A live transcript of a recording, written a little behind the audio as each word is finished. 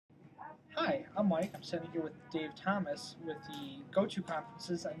Hi, I'm Mike. I'm sitting here with Dave Thomas with the Go-To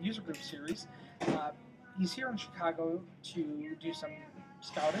Conferences and User Group Series. Uh, he's here in Chicago to do some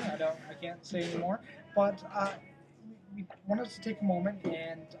scouting. I can't say anymore, but we wanted to take a moment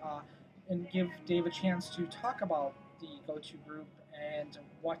and give Dave a chance to talk about the Go-To Group and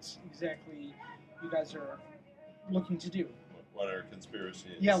what exactly you guys are looking to do. What are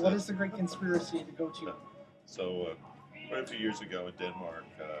conspiracies? Yeah, what is the great conspiracy to Go-To? So, quite a few years ago in Denmark,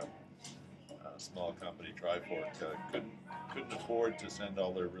 a small company, Trifork, couldn't afford to send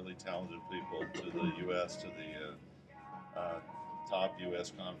all their really talented people to the U.S. to the top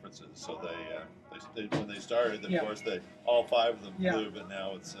U.S. conferences. So when they started, of Yeah. course, all five of them Yeah. flew, but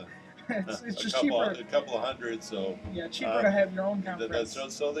now it's it's just cheaper. a couple of hundred. So yeah, cheaper to have your own conference.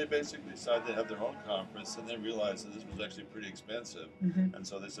 so they basically decided to have their own conference, and they realized that this was actually pretty expensive. And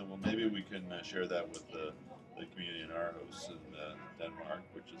so they said, well, maybe we can share that with the community in Aarhus in Denmark,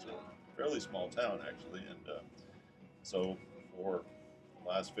 which is a fairly small town actually. And so for the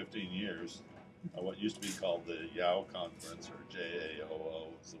last 15 years, what used to be called the YAO conference, or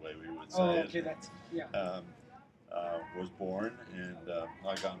JAOO is the way we would say okay, it. that's yeah. Was born, and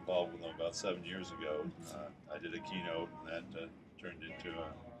I got involved with them about 7 years ago. I did a keynote, and that turned into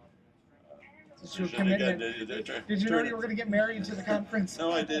a decision. Again, did you know you were going to get married to the conference?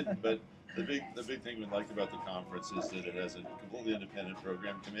 No, I didn't. But the big thing we like about the conference is that it has a completely independent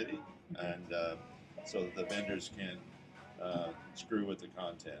program committee, and so that the vendors can screw with the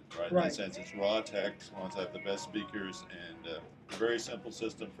content, right? In that sense, it's raw text. Wants to have the best speakers, and a very simple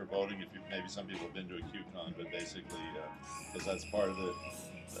system for voting. If you maybe some people have been to a QCon, but basically, because that's part of the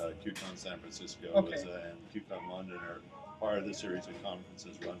QCon San Francisco and QCon London are part of the series of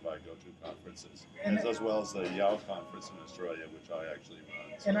conferences run by Go-To Conferences, as well as the YAO conference in Australia, which I actually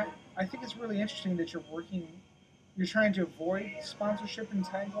run. So. And I think it's really interesting that you're trying to avoid sponsorship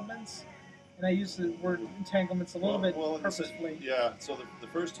entanglements. And I use the word entanglements a little bit purposefully. Yeah, so the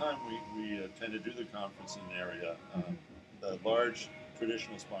first time we tend to do the conference in an area, the large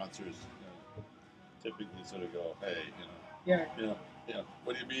traditional sponsors typically sort of go, hey,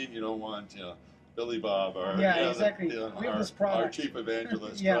 what do you mean you don't want, Billy Bob or exactly. We have this product. Our chief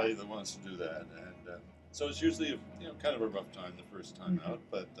evangelist, right, that wants to do that, and so it's usually kind of a rough time the first time out,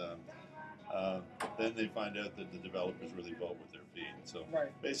 but then they find out that the developers really vote with their feet. So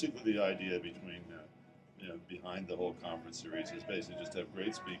basically, the idea behind the whole conference series is basically just to have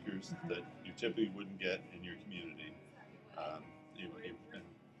great speakers that you typically wouldn't get in your community.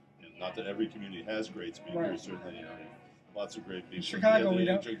 And not that every community has great speakers, certainly. Lots of great people. In Chicago, we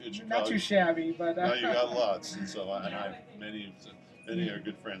don't. Not too shabby, but no, you got lots, and so many are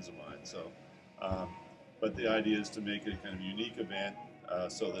good friends of mine. So, but the idea is to make it a kind of unique event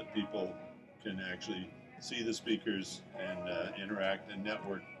so that people can actually see the speakers and interact and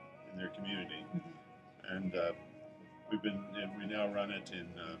network in their community. And we now run it in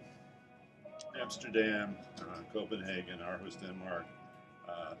Amsterdam, Copenhagen, Aarhus, Denmark,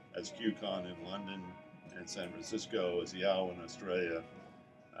 as QCon in London, and San Francisco as YAO in Australia,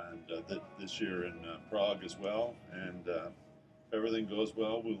 and this year in Prague as well. And if everything goes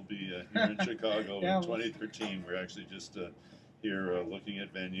well, we'll be here in Chicago in 2013. We're actually just here looking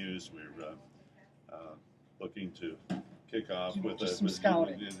at venues. We're looking to kick off with our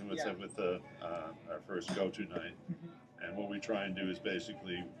first Go-To night. And what we try and do is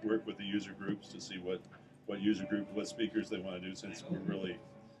basically work with the user groups to see what speakers they want to do, since we're really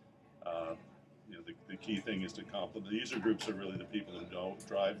the key thing is to complement. The user groups are really the people who don't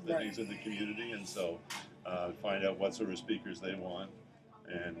drive the things in the community, and so find out what sort of speakers they want,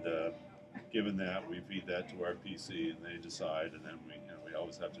 and given that, we feed that to our PC, and they decide, and then we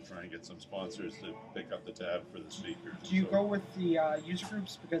always have to try and get some sponsors to pick up the tab for the speakers. Do you go with the user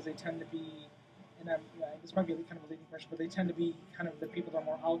groups because they tend to be, and this might be kind of a leading question, but they tend to be kind of the people that are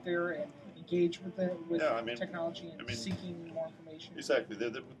more out there and engage with technology and seeking more information? Exactly. They're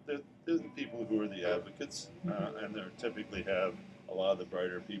the people who are the advocates, and they typically have a lot of the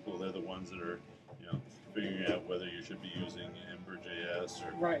brighter people. They're the ones that are, figuring out whether you should be using Ember.js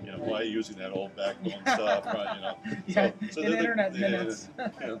or why are you using that old backbone stuff, right? So they're internet minutes.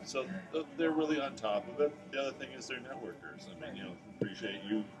 So they're really on top of it. The other thing is they're networkers. I mean, appreciate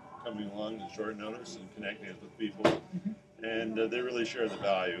you coming along at short notice and connecting us with people, and they really share the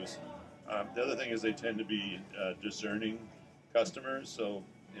values. The other thing is they tend to be discerning customers. So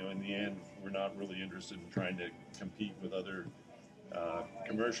in the end, we're not really interested in trying to compete with other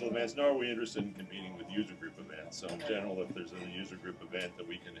commercial events, nor are we interested in competing with user group events. So in general, if there's a user group event that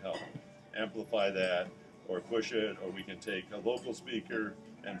we can help amplify that or push it, or we can take a local speaker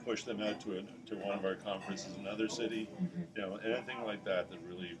and push them out to one of our conferences in another city. Mhm. You know, anything like that that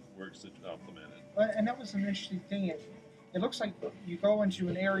really works to complement it. And that was an interesting thing. It looks like you go into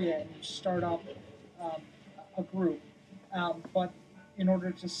an area and you start up um, a group, but in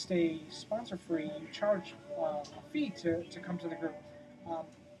order to stay sponsor free, you charge a fee to come to the group. Um,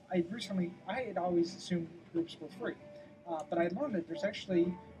 I had always assumed groups were free, but I learned that there's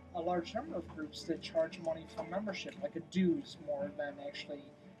actually a large number of groups that charge money for membership, like a dues more than actually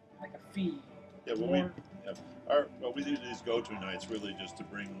like a fee. Yeah, well, More, we do these go-to nights really just to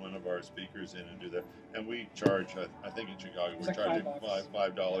bring one of our speakers in and do that, and we charge. I think in Chicago It's we're like charging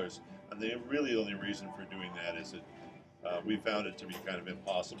 $5. $5, and the only reason for doing that is that we found it to be kind of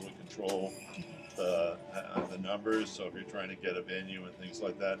impossible to control the numbers. So if you're trying to get a venue and things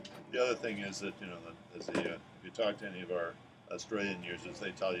like that, the other thing is that if you talk to any of our Australian users,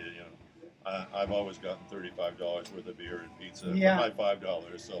 they tell you I've always gotten $35 worth of beer and pizza Yeah. for my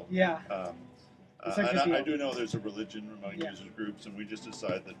 $5. So yeah, um, it's a and good deal. I do know there's a religion among Yeah. users groups, and we just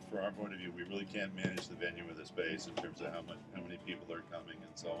decided that from our point of view, we really can't manage the venue or the space in terms of how many people are coming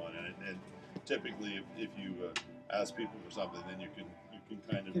and so on. And typically, if you ask people for something, then you can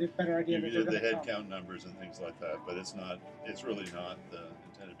kind of Get a better idea you that can they're do the going to head come. count numbers and things like that. But it's really not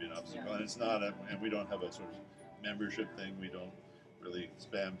intended to be an obstacle, Yeah. and it's not and we don't have a sort of membership thing. We don't really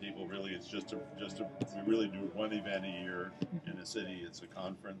spam people. Really, it's we really do one event a year in a city. It's a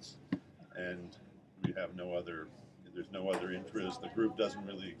conference, and we have there's no other interest. The group doesn't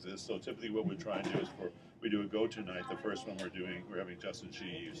really exist. So typically what we try and do is we do a go-to night. The first one we're having Justin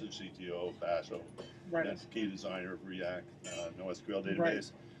Shi, who's the CTO of Basho, Right. and key designer of React, NoSQL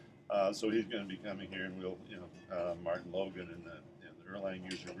database. Right. So he's going to be coming here, and we'll, Martin Logan and the Erlang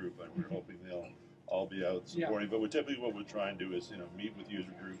user group, and we're hoping they'll all be out supporting. But typically what we try and do is, meet with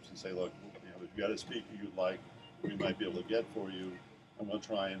user groups and say, look, if you've got a speaker you'd like, we might be able to get for you. And we'll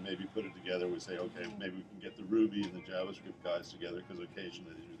try and maybe put it together. We say, okay, maybe we can get the Ruby and the JavaScript guys together because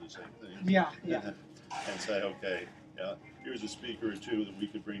occasionally they do the same thing. Yeah. And say, okay, here's a speaker or two that we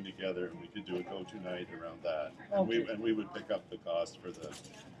could bring together, and we could do a go-to night around that. Okay. And we would pick up the cost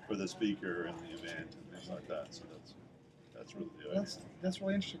for the speaker and the event and things like that. So that's really the idea. That's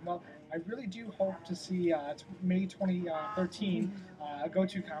really interesting. Well, I really do hope to see it's May 2013 a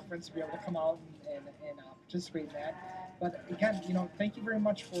go-to conference to be able to come out and participate in that. But again, thank you very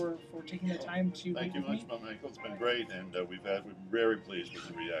much for taking the time to Thank meet you with much, me. Michael. It's been great, and we're very pleased with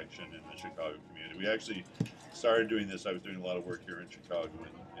the reaction in the Chicago community. We actually started doing this. I was doing a lot of work here in Chicago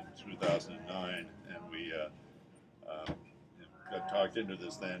in 2009, and we got talked into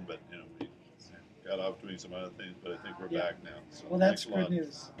this then, but we got off doing some other things. But I think we're back now. So Well, that's thanks a lot. good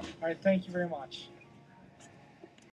news. All right, thank you very much.